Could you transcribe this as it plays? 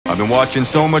I've been watching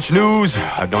so much news,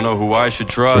 I don't know who I should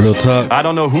trust. Real talk. I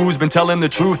don't know who's been telling the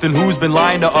truth and who's been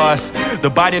lying to us. The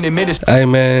Biden administration. Hey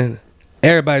man,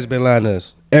 everybody's been lying to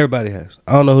us. Everybody has.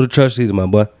 I don't know who to trust either, my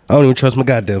boy. I don't even trust my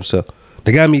goddamn self.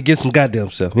 They got me against some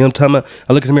goddamn self. You know what I'm talking about?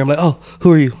 I look in the mirror, I'm like, oh,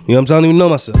 who are you? You know what I'm saying? I don't even know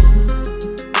myself.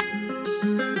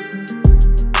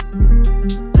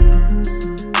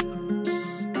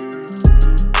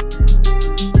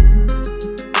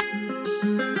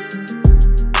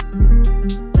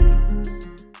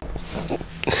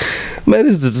 Man,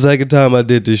 this is the second time I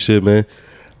did this shit, man.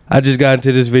 I just got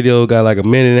into this video, got like a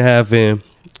minute and a half in,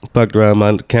 fucked around,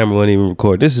 my camera wouldn't even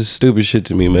record. This is stupid shit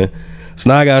to me, man. So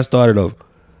now I got started over.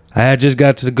 I had just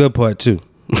got to the good part too.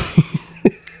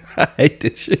 I hate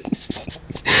this shit.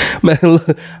 Man, look,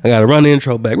 I gotta run the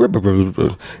intro back.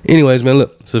 Anyways, man,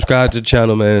 look, subscribe to the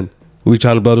channel, man. We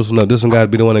trying to blow this one up. This one gotta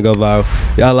be the one that go viral.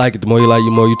 Y'all like it. The more you like it, the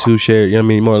more you too share it. You know what I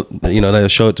mean? More, you know, they'll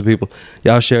show it to people.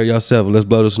 Y'all share it yourself. Let's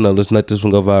blow this one up. Let's let this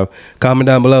one go viral. Comment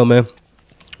down below, man.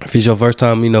 If it's your first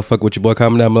time, you know, fuck with your boy.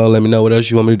 Comment down below. Let me know what else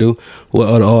you want me to do. What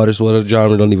other artists, what other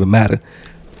genre, don't even matter.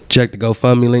 Check the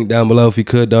GoFundMe link down below if you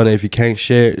could donate. If you can't,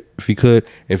 share it. If you could.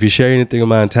 If you share anything of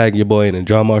mine, tag your boy in and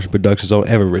JohnMarshallProductions on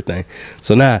everything.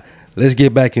 So now, let's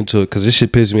get back into it because this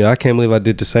shit pisses me off. I can't believe I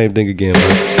did the same thing again,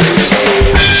 man.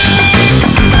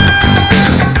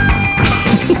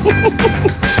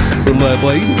 But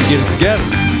boy, you need to get it together.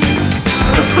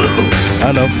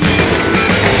 I know.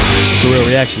 It's a real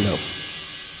reaction though.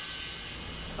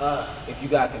 If you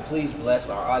guys can please bless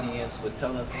our audience with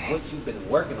telling us what you've been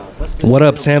working on. What's this What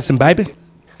up, SAMSON, baby?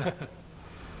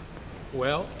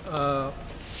 Well,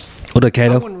 what up,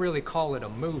 Kato? I wouldn't really call it a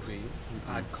movie.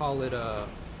 I'd call it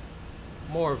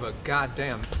more of a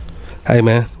goddamn. Hey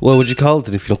man, what would you call it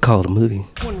if you don't call it a movie?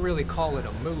 I wouldn't really call it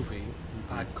a movie.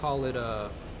 I'd call it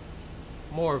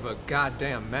more of a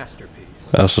goddamn masterpiece.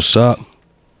 That's what's up.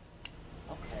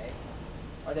 Okay.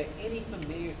 Are there any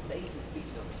familiar faces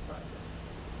featured on this project?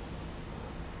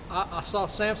 I saw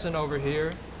Samson over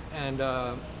here, and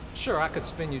sure, I could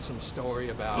spin you some story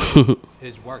about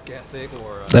his work ethic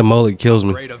or that mullet kills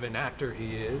me. How great of an actor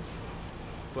he is,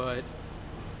 but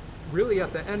really,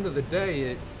 at the end of the day,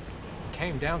 it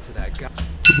came down to that guy.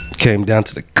 Came down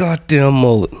to the goddamn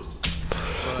mullet.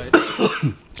 But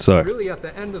sorry. Really, at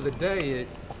the end of the day, it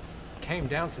came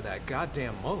down to that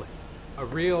goddamn mullet. A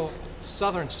real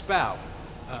southern spout.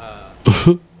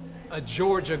 A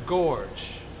Georgia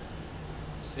gorge.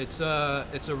 It's a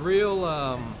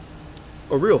real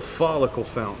follicle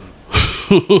fountain.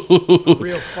 A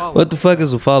real follicle. What the fuck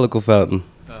is a follicle fountain?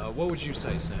 What would you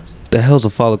say, Samson? The hell's a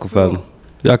follicle fountain?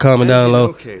 Y'all comment down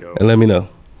low and let me know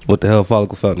what the hell a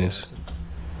follicle fountain is.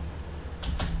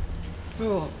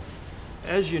 Well,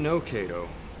 as you know, Kato,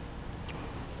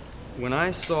 when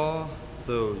I saw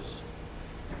those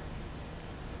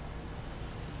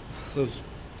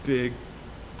big,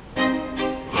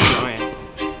 giant,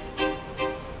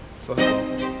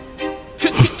 fucking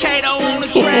Kato on the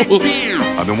track.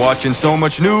 I've been watching so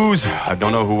much news, I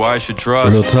don't know who I should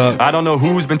trust. Real talk. I don't know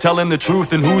who's been telling the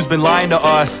truth and who's been lying to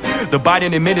us. The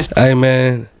Biden administration. Hey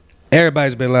man,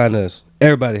 everybody's been lying to us.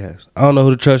 Everybody has. I don't know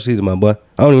who to trust either, my boy.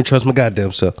 I don't even trust my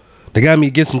goddamn self. They got me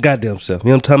against some goddamn self.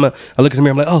 You know what I'm talking about? I look in the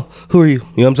mirror, I'm like, oh, who are you? You know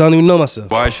what I'm saying? I don't even know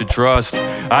myself. I should trust.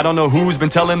 I don't know who's been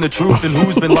telling the truth and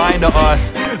who's been lying to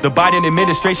us. The Biden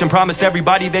administration promised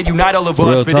everybody they'd unite all of us,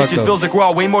 Real but talk, it just though. feels like we're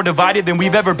all way more divided than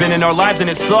we've ever been in our lives, and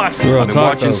it sucks. Real I've been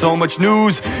talk, watching though. so much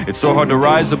news. It's so hard to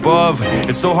rise above.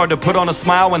 It's so hard to put on a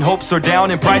smile when hopes are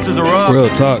down and prices are up. Real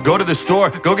talk. Go to the store,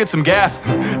 go get some gas.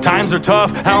 Times are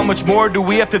tough. How much more do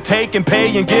we have to take and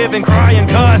pay and give and cry and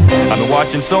cuss? I've been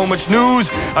watching so much news.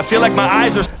 I feel like my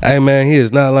eyes are... Hey man, he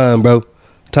is not lying, bro.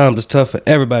 Times is tough for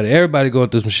everybody. Everybody going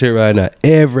through some shit right now.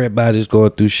 Everybody's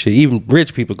going through shit. Even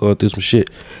rich people going through some shit.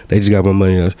 They just got more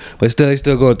money than us. But still, they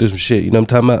still going through some shit. You know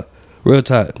what I'm talking about? Real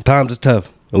talk. Times is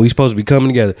tough. And we supposed to be coming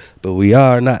together. But we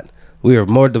are not. We are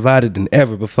more divided than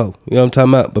ever before. You know what I'm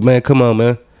talking about? But man, come on,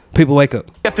 man. People wake up.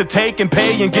 Have to take and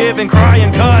pay and give and cry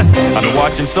and cuss. I've been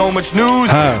watching so much news.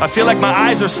 I feel like my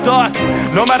eyes are stuck.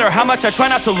 No matter how much I try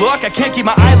not to look, I can't keep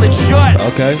my eyelids shut.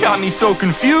 Okay. It's got me so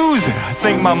confused. I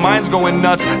think my mind's going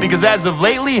nuts because as of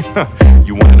lately,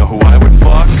 you wanna know who I would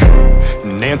fuck?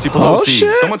 Nancy Pelosi. Oh,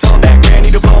 shit. Someone tell that granny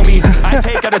to blow me. I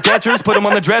take out her dentures, put them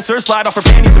on the dresser, slide off her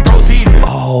panties and proceed.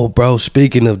 Oh, bro,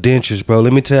 speaking of dentures, bro,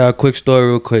 let me tell you a quick story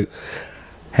real quick.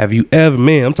 Have you ever,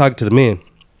 men, I'm talking to the men.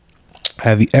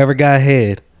 Have you ever got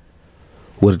head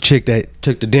with a chick that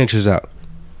took the dentures out?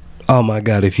 Oh my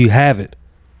God, if you haven't,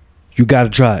 you gotta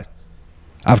try it.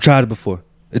 I've tried it before.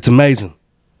 It's amazing.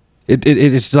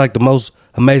 It's like the most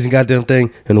amazing goddamn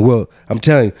thing in the world. I'm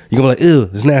telling you, you're gonna be like,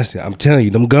 ew, it's nasty. I'm telling you,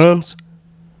 them gums,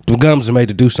 Them gums are made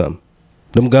to do something.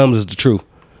 Them gums is the truth.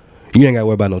 You ain't got to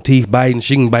worry about no teeth biting.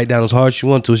 She can bite down as hard as she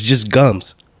wants to. It's just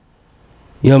gums.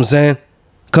 You know what I'm saying?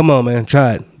 Come on, man.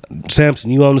 Try it. Samson,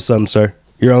 you on to something, sir.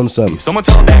 You're on to something. Someone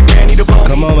tell that granny to blow.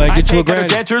 Come on, man. Get you a granny.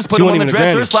 Dentures, put them on the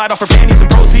dresser, slide off her panties and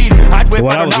proceed. I'd whip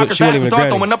out her knockers fast and start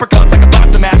throwing uppercuts like a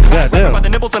boxing match. I'd whip by the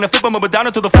nipples and I flip them up and down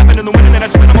until the flapping in the wind, and then I'd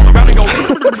spin them all around and go.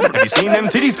 Have you seen them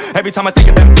titties? Every time I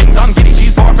think of them things, I'm giddy.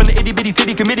 She's far from the itty bitty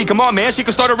titty committee. Come on, man. She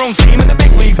could start her own team in the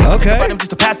big leagues. Okay. About him just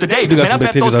to pass the day. Man, I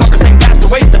bet those fuckers ain't past the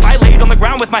waist. If I laid on the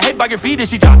ground with my head by your feet, as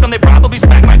she dropped them, they probably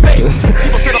smack my face.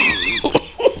 People sit on.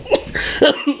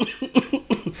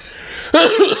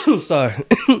 Sorry.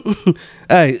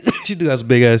 Hey, she do got some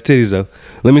big ass titties though.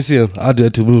 Let me see them. I'll do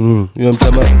it too. You know what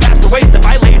I'm talking about? If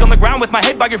I laid on the ground with my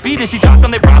head by your feet, as she dropped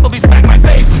them, they probably smack my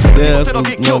face. Yeah, People said I'll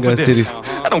get killed for this.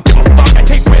 titties. I don't give a fuck. I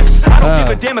take risks. I don't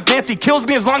give a damn if Nancy kills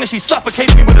me as long as she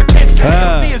suffocates me with her kiss.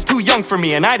 Nancy is too young for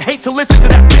me, and I'd hate to listen to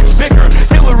that bitch bicker.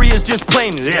 Hillary is just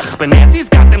plain ugh, but Nancy's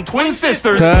got them twin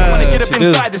sisters. I wanna get up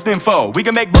inside this nympho. We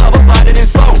can make love, I'll slide it in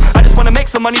slow. I just wanna make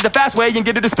some money the fast way and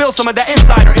get her to spill some of that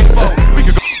insider info. We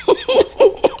could go.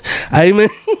 Hey, man.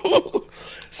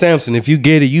 Samson, if you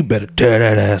get it, you better tear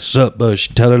that ass up, bud.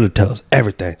 Tell her to tell us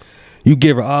everything. You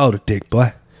give her all the dick,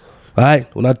 boy. All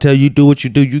right? When I tell you do what you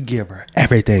do, you give her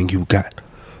everything you got.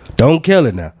 Don't kill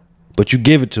it now, but you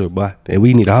give it to her, boy. And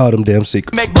we need all them damn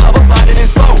secrets. Make love, I'll slide it in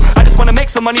slow. I just wanna make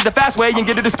some money the fast way and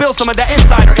get her to spill some of that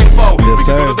insider info. Yes, we can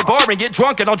sir. go to the bar and get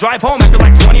drunk, and I'll drive home after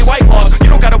like 20 White Claws. You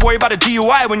don't gotta worry about a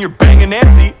DUI when you're banging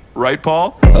Nancy. Right,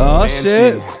 Paul? Oh, Nancy.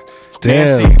 shit.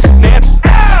 Damn. Nancy.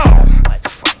 Ow!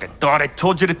 Fuck, I thought I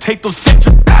told you to take those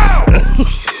dentures. Ow!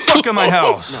 Fuck in my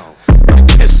house. No.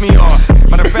 Piss me off.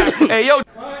 Matter of fact, hey, yo.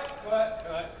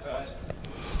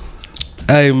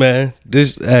 Hey, man.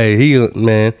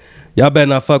 Man. Y'all better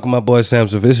not fuck with my boy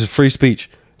Samson. This is free speech,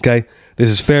 okay? This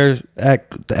is fair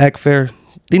act fair.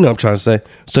 You know what I'm trying to say.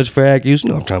 Such fair act use. You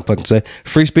know what I'm trying to fucking say.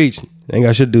 Free speech. Ain't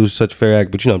got shit to do with such fair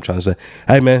act, but you know what I'm trying to say.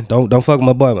 Hey, man, don't fuck with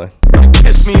my boy, man.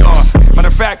 Piss me off. Matter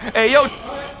of fact, hey, yo.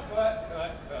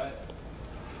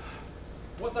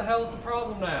 What the hell's the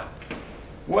problem now?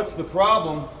 What's the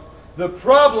problem? The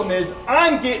problem is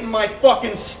I'm getting my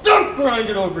fucking stump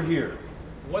grinded over here.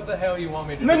 What the hell you want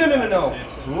me to do? No.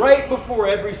 Samson? Right before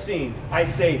every scene, I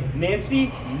say,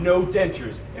 Nancy, no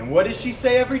dentures. And what does she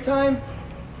say every time?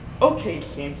 Okay,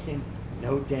 Samson,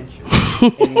 no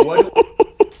dentures. And what do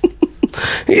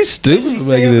He's stupid she for say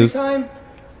making every this. time?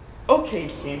 Okay,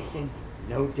 Samson,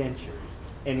 no dentures.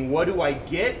 And what do I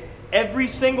get every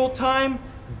single time?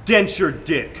 Denture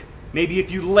dick. Maybe if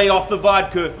you lay off the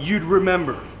vodka, you'd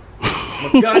remember.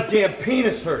 My goddamn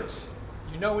penis hurts.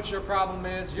 You know what your problem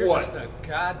is? You're What? just a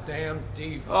goddamn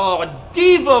diva. Oh,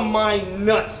 diva my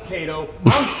nuts, Kato.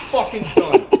 I'm fucking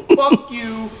done. Fuck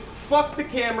you. Fuck the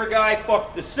camera guy.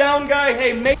 Fuck the sound guy.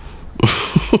 Hey, make.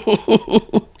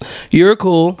 You're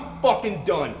cool. Fucking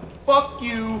done. Fuck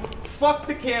you. Fuck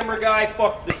the camera guy.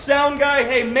 Fuck the sound guy.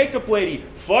 Hey, makeup lady.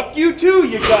 Fuck you too,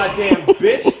 you goddamn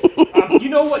bitch. You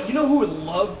know what? You know who would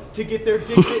love to get their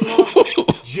dick bitten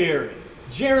off? Jared.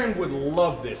 Jaren would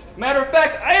love this. Matter of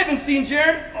fact, I haven't seen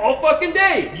Jaren all fucking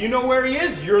day. You know where he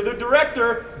is? You're the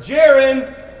director.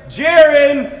 Jaren.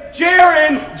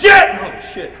 Oh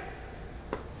shit.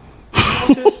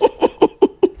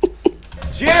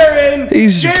 Jaren.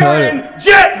 He's retarded.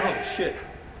 Oh shit.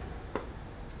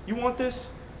 You want this?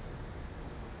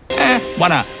 Why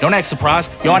not? Don't act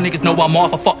surprised. Y'all niggas know I'm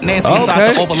off. I fuck Nancy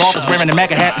inside the Oval Office wearing a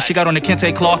MAGA hat and she got on the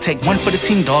kente cloth. Take one for the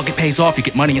team, dog. It pays off. You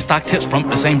get money and stock tips from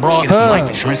the same broad. Get some life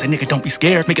insurance. That nigga don't be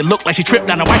scared. Make it look like she tripped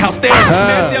down the White House stairs.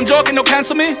 Nancy, I'm joking. Don't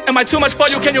cancel me. Am I too much for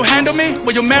you? Can you handle me?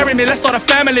 Will you marry me? Let's start a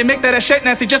family. Make that a shake,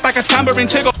 Nancy, just like a tambourine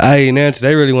tickle. Hey, Nancy,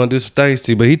 they really want to do some things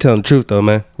to you, but he telling the truth though,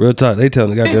 man. Real talk. They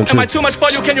telling the goddamn truth. Am I too much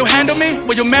for you? Can you handle me?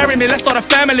 Will you marry me? Let's start a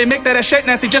family. Make that a shake,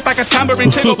 Nancy, just like a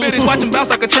tambourine tickle. Bitches watching bounce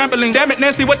like a trampoline. Damn it,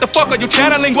 Nancy, what the fuck are you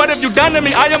channeling? What have you done to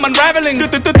me? I am unraveling.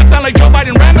 Sound like Joe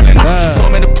Biden rambling. She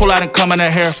told me to pull out and come in her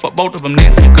hair. Fuck both of them,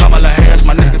 Nancy and Kamala Harris.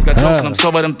 My niggas got jokes and I'm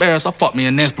sober than Barris. I fuck me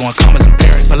and Nancy blowing commas and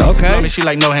Paris. I love me, she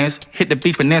like no hands. Hit the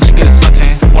beef with Nancy, get a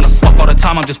suntan. Wanna fuck all the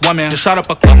time, I'm just one man. Just shot up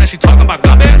a club, now she talking about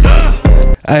gun bands.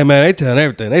 Hey, man, they telling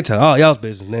everything. They telling all y'all's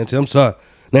business, Nancy. I'm sorry.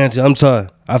 Nancy, I'm sorry.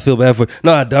 I feel bad for you.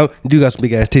 No, I don't. You do got some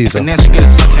big ass teeth, though. Nancy, get a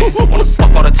suntan. Wanna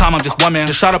fuck all the time, I'm just one man.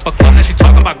 Just shot up a club, now she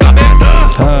talking about gun bands.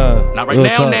 Not right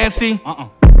now, talk. Nancy.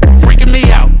 Freaking me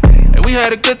out. And we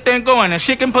had a good thing going and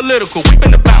shit getting political. We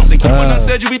been the bounce. And you and I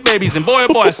said you eat babies. And boy,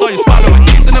 oh boy, I saw you swallow a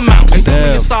decent amount. And do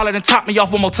me solid and top me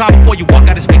off one more time before you walk out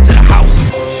and speak to the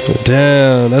house.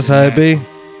 Damn, that's how it be.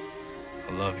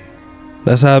 I love you.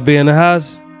 That's how it be in the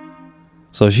house.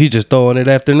 So she just throwing it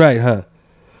left and right, huh?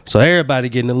 So everybody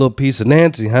getting a little piece of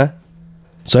Nancy, huh?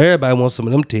 So everybody wants some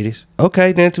of them titties.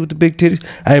 Okay, Nancy with the big titties.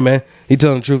 Hey man, he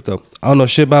telling the truth though. I don't know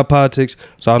shit about politics,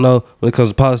 so I don't know when it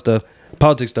comes to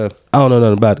politics stuff. I don't know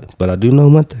nothing about it, but I do know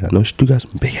one thing. I know she do got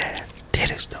some big ass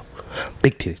titties though,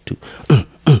 big titties too.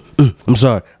 I'm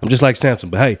sorry, I'm just like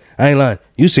SAMSON, but hey, I ain't lying.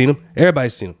 You seen them,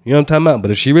 everybody's seen them. You know what I'm talking about?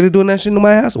 But if she really doing that shit in the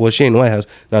White House, well, she ain't in the White House,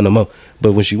 not no more.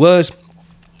 But when she was,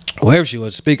 wherever she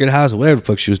was, Speaker of the House or whatever the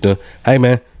fuck she was doing, hey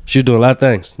man, she was doing a lot of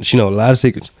things. She know a lot of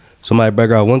secrets. Somebody break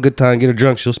her out one good time, get her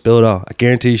drunk, she'll spill it all. I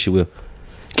guarantee you she will.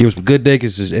 Give her some good dick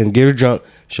and get her drunk,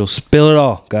 she'll spill it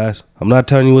all, guys. I'm not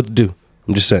telling you what to do.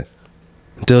 I'm just saying.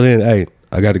 Until then, hey,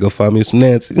 I got to go find me some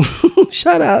Nancy.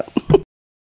 Shout out.